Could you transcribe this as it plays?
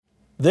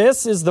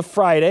This is the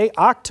Friday,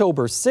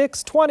 October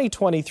 6,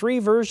 2023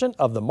 version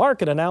of the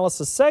Market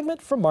Analysis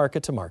segment from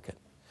Market to Market.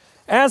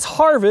 As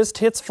harvest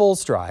hits full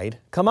stride,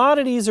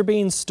 commodities are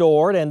being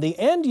stored and the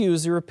end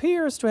user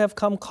appears to have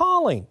come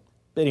calling,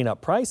 bidding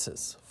up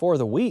prices. For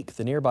the week,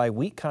 the nearby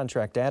wheat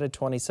contract added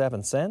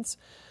 27 cents,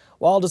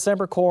 while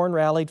December corn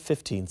rallied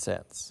 15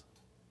 cents.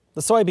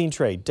 The soybean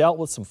trade dealt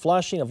with some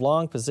flushing of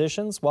long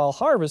positions while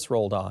harvest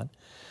rolled on.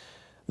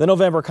 The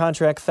November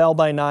contract fell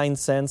by 9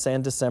 cents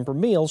and December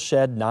meal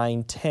shed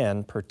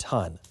 $9.10 per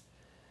ton.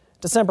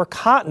 December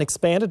cotton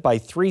expanded by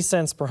 3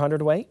 cents per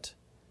hundredweight.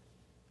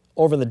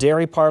 Over in the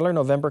dairy parlor,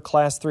 November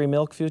Class 3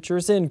 milk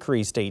futures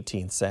increased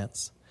 18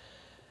 cents.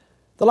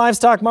 The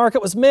livestock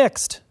market was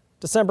mixed.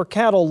 December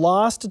cattle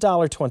lost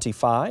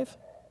 $1.25.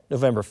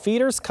 November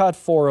feeders cut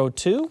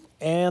 $4.02,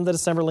 and the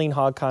December lean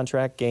hog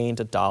contract gained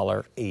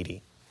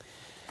 $1.80.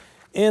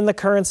 In the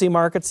currency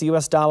markets, the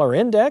U.S. dollar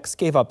index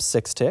gave up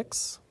 6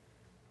 ticks.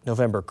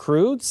 November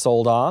crude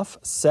sold off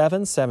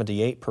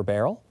 $7.78 per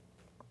barrel.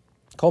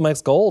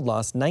 COMEX gold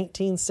lost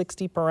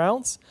 $19.60 per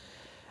ounce.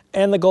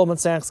 And the Goldman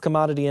Sachs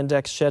Commodity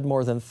Index shed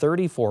more than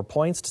 34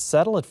 points to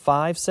settle at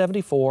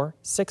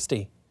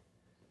 574.60.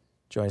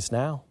 Join us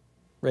now,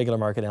 regular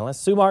market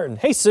analyst Sue Martin.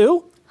 Hey,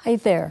 Sue. Hi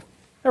there.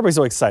 Everybody's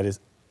so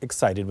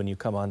excited when you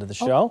come onto the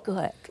show. Oh,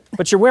 good.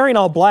 But you're wearing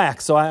all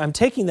black, so I'm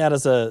taking that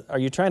as are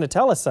you trying to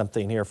tell us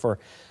something here but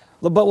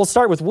we'll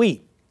start with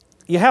wheat.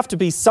 You have to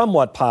be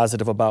somewhat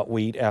positive about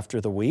wheat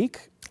after the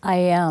week. I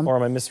am. Or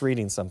am I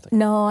misreading something?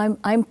 No,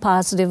 I'm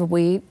positive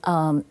wheat.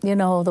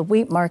 The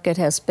wheat market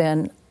has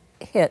been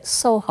hit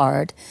so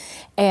hard.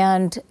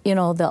 And,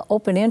 the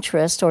open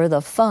interest or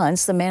the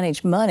funds, the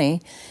managed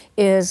money,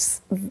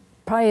 is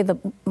probably the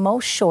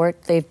most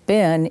short they've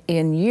been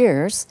in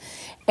years.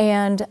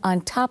 And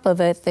on top of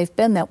it, they've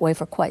been that way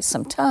for quite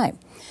some time.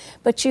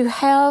 But you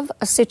have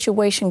a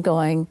situation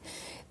going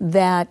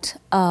that,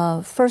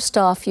 first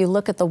off, you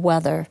look at the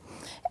weather.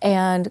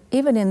 And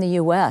even in the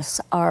U.S.,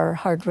 our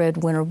hard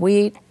red winter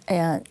wheat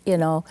and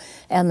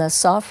the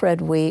soft red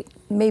wheat,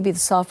 maybe the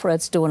soft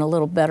red's doing a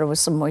little better with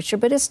some moisture,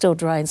 but it's still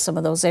dry in some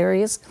of those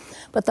areas.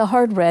 But the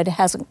hard red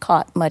hasn't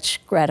caught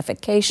much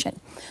gratification.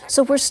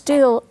 So we're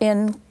still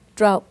in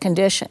drought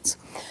conditions.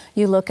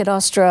 You look at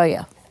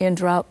Australia, in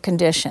drought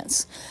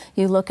conditions.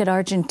 You look at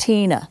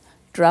Argentina,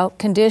 drought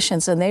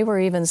conditions, and they were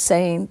even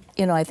saying,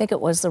 I think it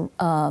was the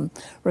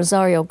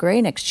Rosario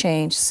Grain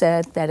Exchange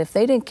said that if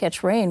they didn't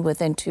catch rain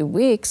within 2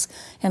 weeks,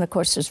 and of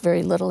course there's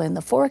very little in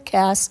the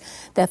forecast,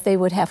 that they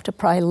would have to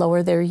probably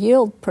lower their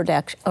yield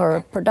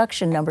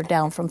production number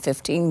down from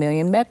 15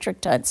 million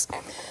metric tons.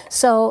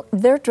 So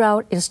their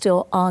drought is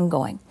still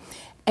ongoing.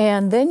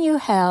 And then you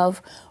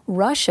have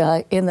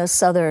Russia in the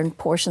southern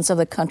portions of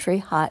the country,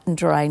 hot and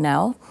dry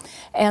now,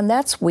 and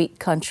that's wheat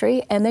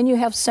country. And then you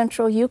have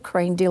central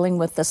Ukraine dealing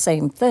with the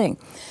same thing.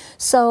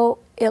 So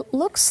it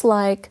looks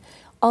like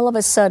all of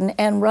a sudden,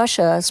 and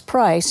Russia's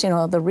price,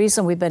 the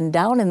reason we've been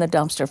down in the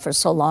dumpster for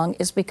so long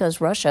is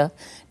because Russia,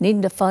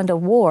 needing to fund a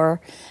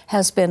war,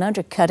 has been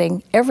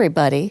undercutting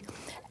everybody.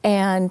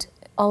 And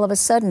all of a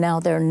sudden now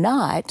they're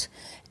not,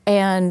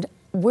 and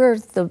we're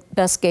the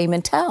best game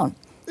in town.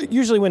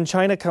 Usually when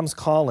China comes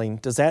calling,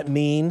 does that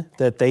mean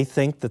that they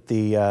think that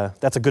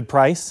that's a good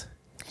price?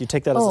 Do you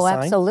take that as a sign?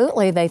 Oh,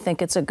 absolutely. They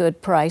think it's a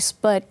good price.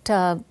 But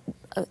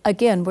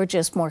again, we're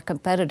just more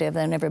competitive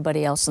than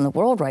everybody else in the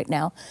world right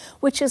now,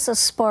 which is a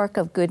spark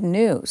of good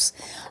news.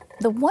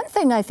 The one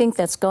thing I think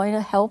that's going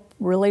to help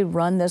really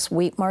run this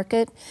wheat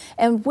market,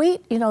 and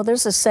wheat,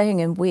 there's a saying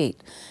in wheat,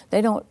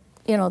 they don't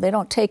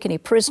take any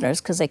prisoners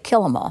because they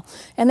kill them all.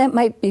 And that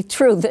might be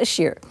true this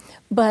year.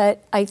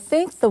 But I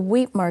think the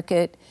wheat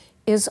market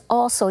is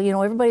also,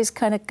 everybody's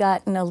kind of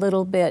gotten a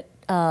little bit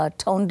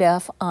tone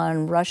deaf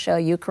on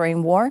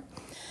Russia-Ukraine war.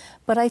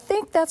 But I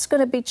think that's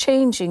going to be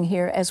changing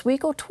here as we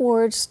go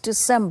towards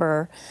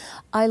December.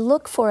 I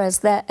look for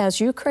as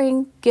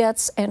Ukraine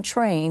gets and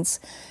trains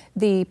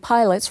the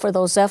pilots for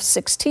those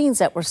F-16s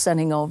that we're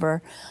sending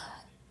over,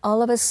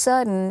 all of a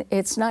sudden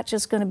it's not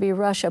just going to be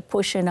Russia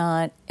pushing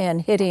on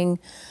and hitting,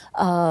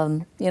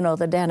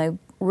 the Danube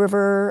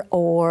River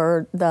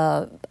or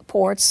the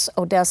ports,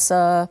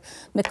 Odessa,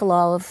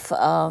 Mykolaiv,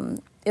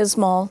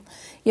 Izmail.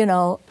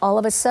 All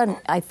of a sudden,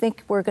 I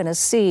think we're going to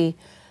see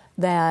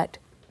that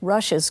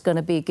Russia's going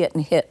to be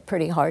getting hit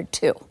pretty hard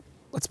too.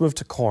 Let's move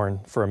to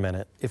corn for a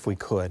minute, if we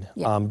could,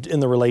 yeah.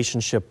 In the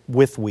relationship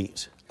with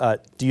wheat.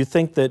 Do you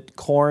think that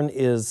corn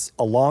is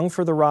along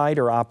for the ride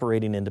or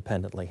operating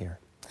independently here?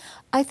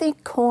 I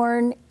think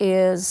corn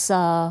is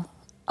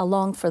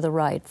along for the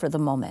ride for the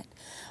moment.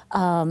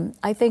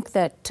 I think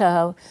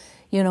that,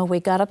 we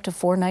got up to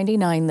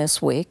 $4.99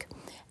 this week,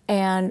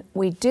 and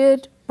we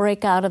did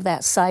break out of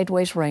that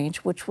sideways range,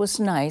 which was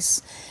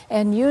nice.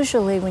 And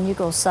usually when you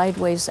go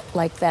sideways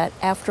like that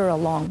after a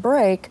long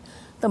break,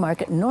 the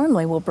market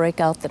normally will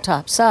break out the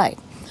top side.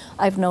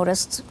 I've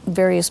noticed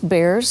various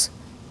bears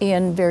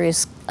in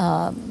various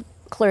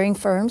clearing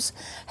firms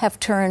have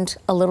turned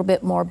a little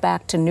bit more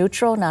back to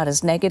neutral, not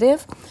as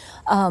negative.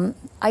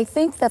 I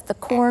think that the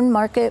corn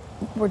market,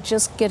 we're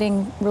just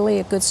getting really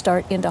a good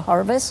start into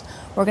harvest.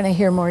 We're going to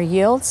hear more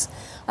yields.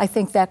 I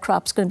think that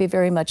crop's going to be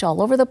very much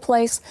all over the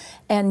place,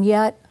 and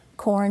yet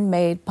corn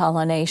made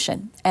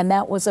pollination, and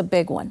that was a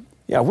big one.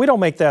 Yeah, we don't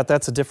make that.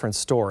 That's a different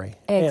story.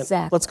 Exactly.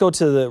 And let's go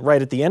to right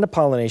at the end of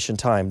pollination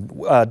time.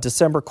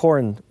 December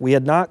corn, we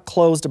had not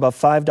closed above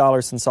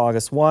 $5 since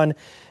August 1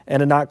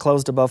 and had not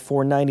closed above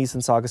 $4.90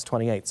 since August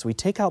 28. So we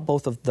take out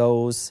both of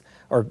those,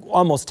 or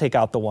almost take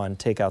out the one,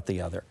 take out the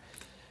other.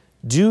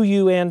 Do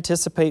you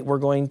anticipate we're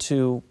going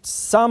to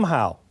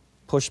somehow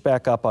push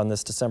back up on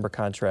this December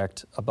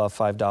contract above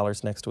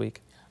 $5 next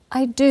week?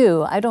 I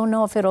do. I don't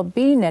know if it'll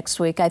be next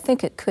week. I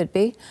think it could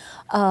be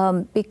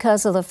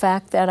because of the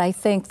fact that I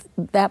think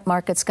that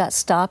market's got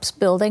stops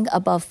building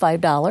above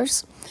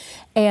 $5.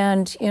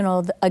 And,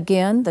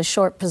 again, the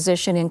short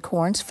position in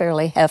corn's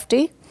fairly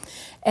hefty.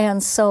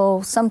 And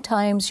so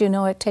sometimes,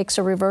 it takes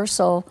a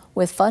reversal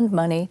with fund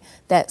money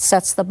that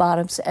sets the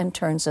bottoms and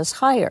turns us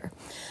higher.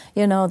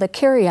 The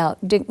carryout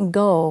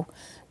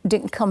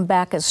didn't come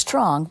back as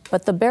strong,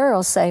 but the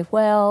barrels say,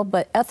 well,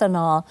 but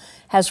ethanol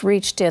has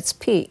reached its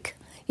peak.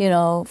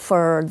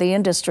 For the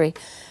industry.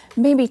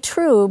 Maybe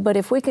true, but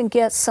if we can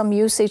get some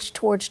usage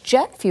towards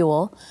jet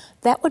fuel,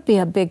 that would be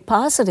a big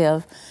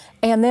positive.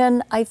 And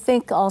then I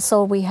think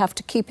also we have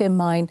to keep in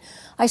mind,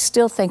 I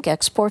still think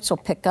exports will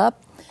pick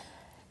up.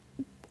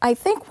 I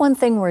think one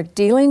thing we're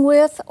dealing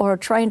with or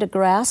trying to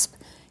grasp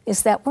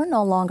is that we're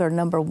no longer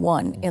number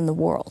one in the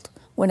world.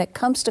 When it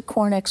comes to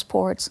corn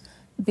exports,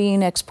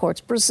 bean exports,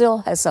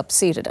 Brazil has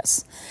upseated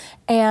us.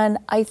 And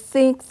I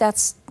think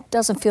that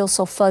doesn't feel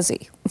so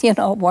fuzzy,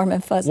 warm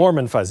and fuzzy. Warm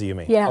and fuzzy, you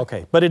mean? Yeah.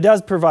 Okay, but it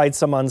does provide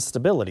some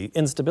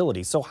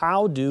instability. So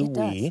how do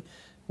we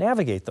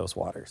navigate those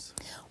waters?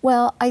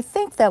 Well, I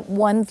think that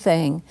one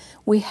thing,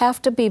 we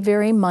have to be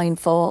very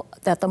mindful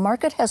that the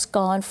market has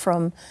gone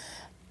from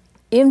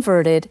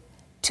inverted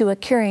to a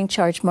carrying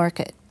charge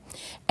market.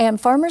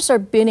 And farmers are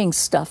binning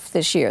stuff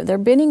this year. They're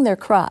binning their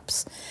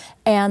crops.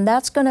 And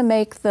that's going to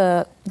make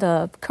the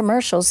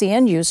commercials, the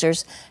end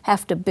users,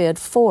 have to bid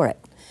for it.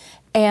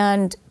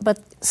 But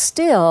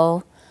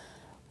still,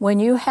 when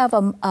you have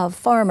a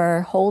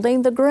farmer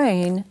holding the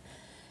grain,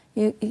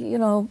 we're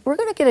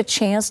going to get a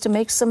chance to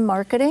make some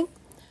marketing,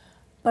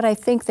 but I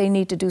think they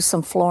need to do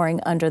some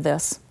flooring under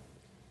this.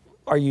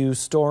 Are you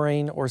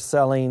storing or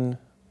selling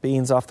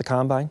beans off the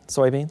combine,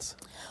 soybeans?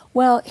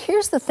 Well,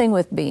 here's the thing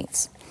with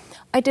beans.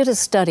 I did a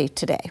study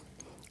today,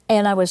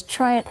 and I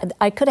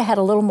could have had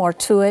a little more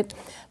to it,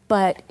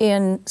 but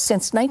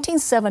since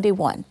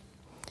 1971,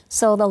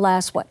 so the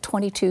last,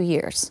 22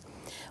 years,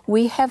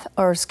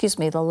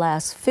 the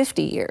last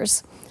 50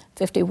 years,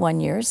 51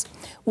 years,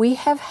 we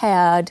have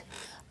had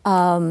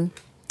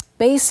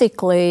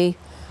basically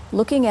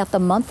looking at the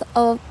month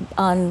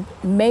on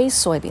May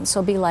soybeans, so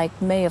it'll be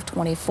like May of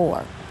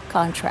 24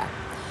 contract.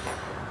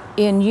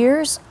 In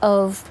years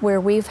of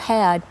where we've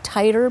had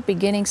tighter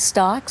beginning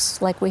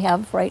stocks like we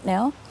have right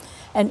now,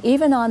 and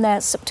even on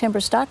that September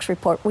stocks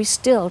report, we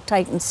still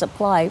tightened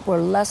supply.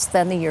 We're less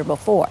than the year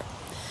before.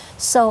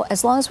 So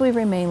as long as we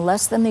remain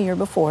less than the year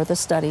before, the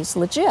study's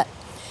legit.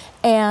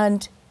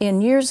 And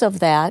in years of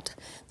that,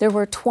 there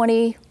were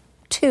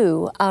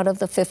 22 out of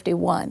the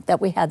 51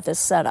 that we had this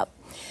setup.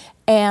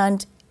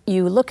 And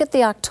you look at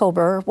the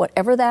October,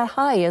 whatever that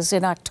high is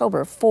in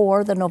October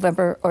for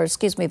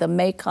the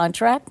May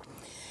contract.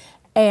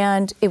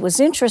 And it was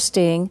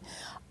interesting,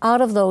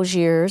 out of those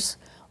years,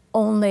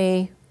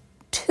 only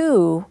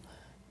 2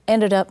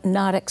 ended up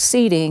not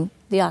exceeding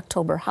the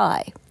October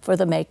high for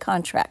the May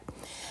contract,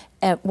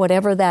 at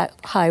whatever that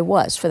high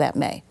was for that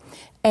May.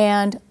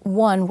 And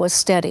 1 was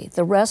steady.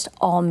 The rest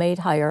all made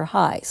higher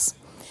highs.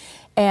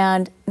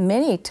 And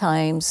many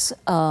times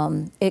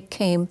it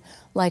came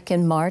like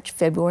in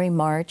February,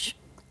 March,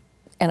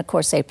 and of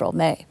course April,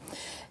 May.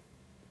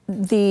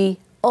 The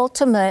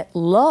ultimate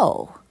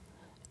low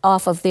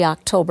off of the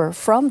October,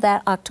 from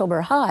that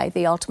October high,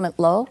 the ultimate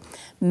low,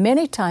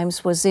 many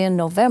times was in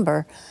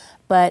November.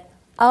 But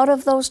out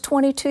of those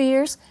 22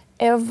 years,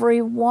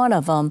 every one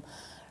of them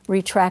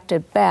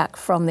retracted back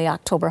from the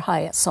October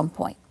high at some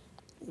point.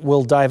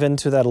 We'll dive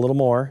into that a little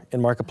more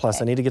in Market Plus.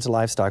 Okay. I need to get to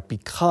livestock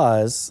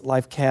because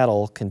live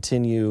cattle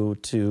continue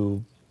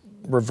to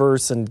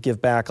reverse and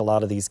give back a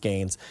lot of these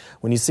gains.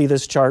 When you see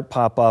this chart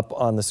pop up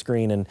on the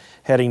screen and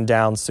heading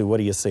down, Sue, what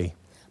do you see?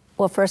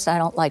 Well, first, I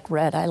don't like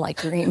red. I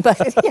like green. But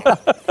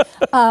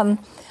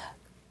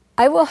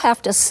I will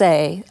have to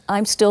say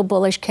I'm still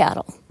bullish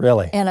cattle.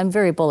 Really? And I'm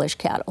very bullish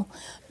cattle.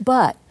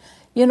 But,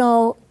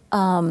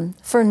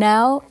 for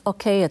now,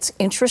 okay, it's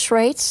interest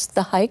rates,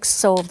 the hikes,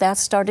 so that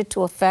started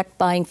to affect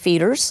buying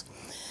feeders.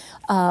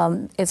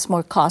 It's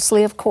more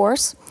costly, of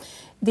course.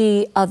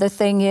 The other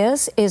thing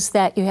is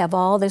that you have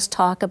all this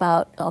talk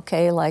about,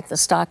 okay, like the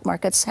stock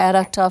market's had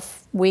a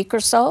tough week or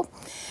so.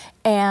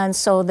 And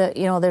so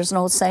there's an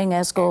old saying,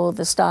 as go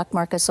the stock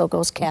market, so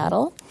goes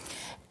cattle.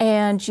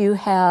 And you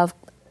have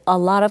a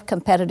lot of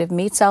competitive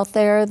meats out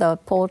there, the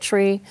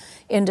poultry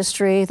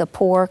industry, the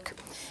pork.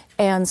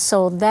 And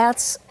so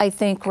that's, I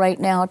think, right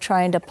now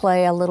trying to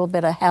play a little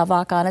bit of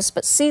havoc on us.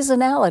 But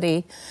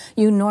seasonality,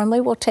 you normally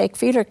will take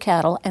feeder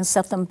cattle and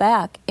set them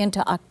back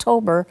into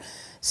October.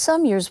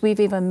 Some years we've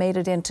even made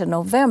it into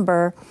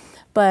November.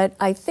 But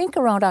I think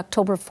around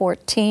October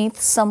 14th,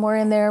 somewhere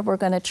in there, we're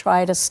going to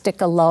try to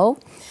stick a low.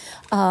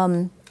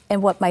 And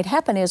what might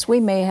happen is we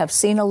may have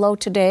seen a low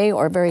today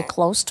or very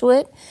close to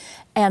it,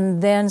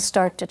 and then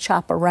start to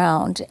chop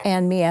around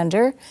and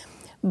meander.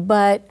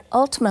 But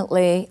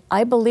ultimately,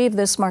 I believe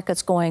this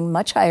market's going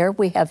much higher.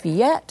 We have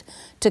yet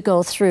to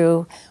go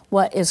through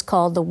what is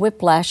called the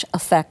whiplash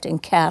effect in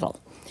cattle.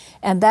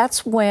 And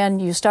that's when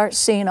you start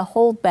seeing a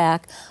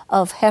holdback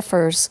of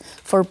heifers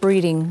for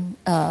breeding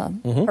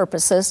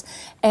purposes.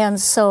 And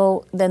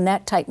so then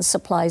that tightens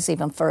supplies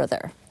even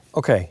further.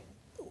 Okay.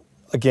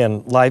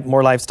 Again,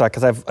 more livestock,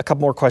 because I have a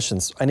couple more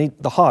questions. I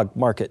need the hog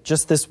market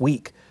just this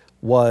week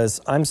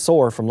I'm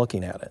sore from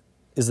looking at it.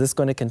 Is this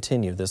going to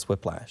continue, this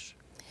whiplash?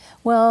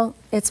 Well,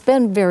 it's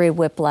been very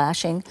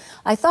whiplashing.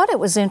 I thought it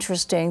was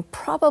interesting,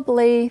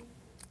 probably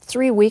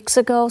 3 weeks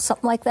ago,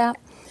 something like that.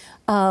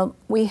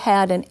 We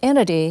had an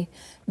entity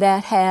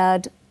that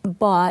had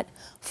bought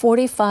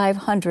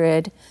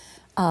 4,500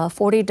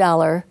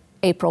 $40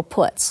 April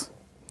puts.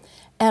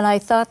 And I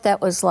thought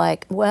that was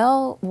like,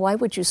 well, why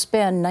would you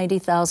spend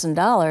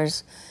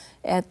 $90,000?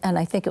 And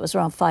I think it was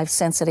around 5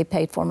 cents that he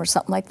paid for them or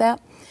something like that.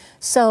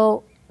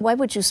 So why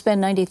would you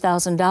spend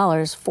 $90,000,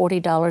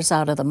 $40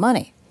 out of the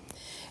money?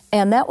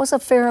 And that was a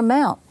fair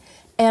amount.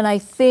 And I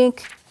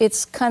think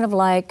it's kind of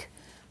like,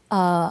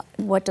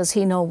 what does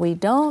he know we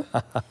don't?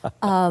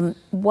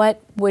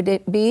 What would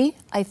it be?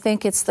 I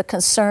think it's the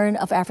concern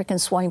of African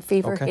swine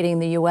fever hitting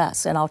the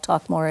U.S., and I'll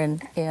talk more in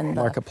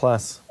Market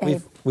Plus.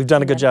 We've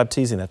done a good job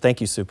teasing that. Thank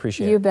you, Sue.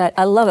 Appreciate it. You bet.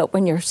 I love it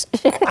when you're...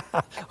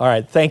 All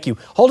right, thank you.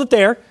 Hold it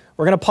there.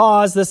 We're going to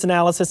pause this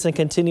analysis and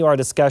continue our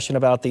discussion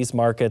about these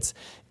markets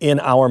in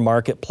our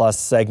Market Plus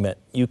segment.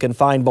 You can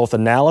find both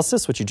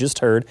analysis, which you just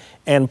heard,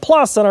 and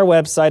plus on our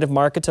website of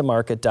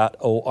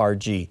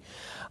markettomarket.org.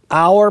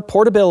 Our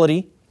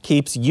portability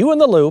keeps you in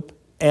the loop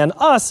and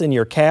us in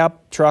your cab,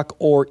 truck,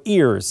 or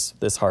ears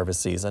this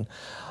harvest season.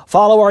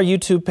 Follow our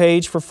YouTube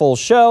page for full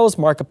shows,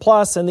 Market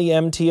Plus, and the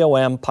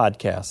MTOM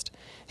podcast.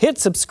 Hit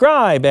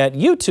subscribe at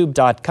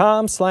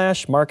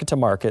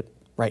youtube.com/market-to-market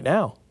right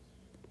now.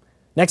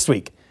 Next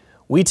week,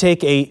 we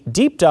take a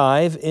deep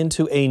dive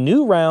into a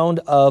new round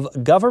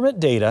of government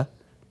data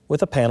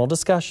with a panel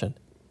discussion.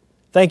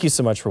 Thank you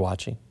so much for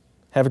watching.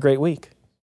 Have a great week.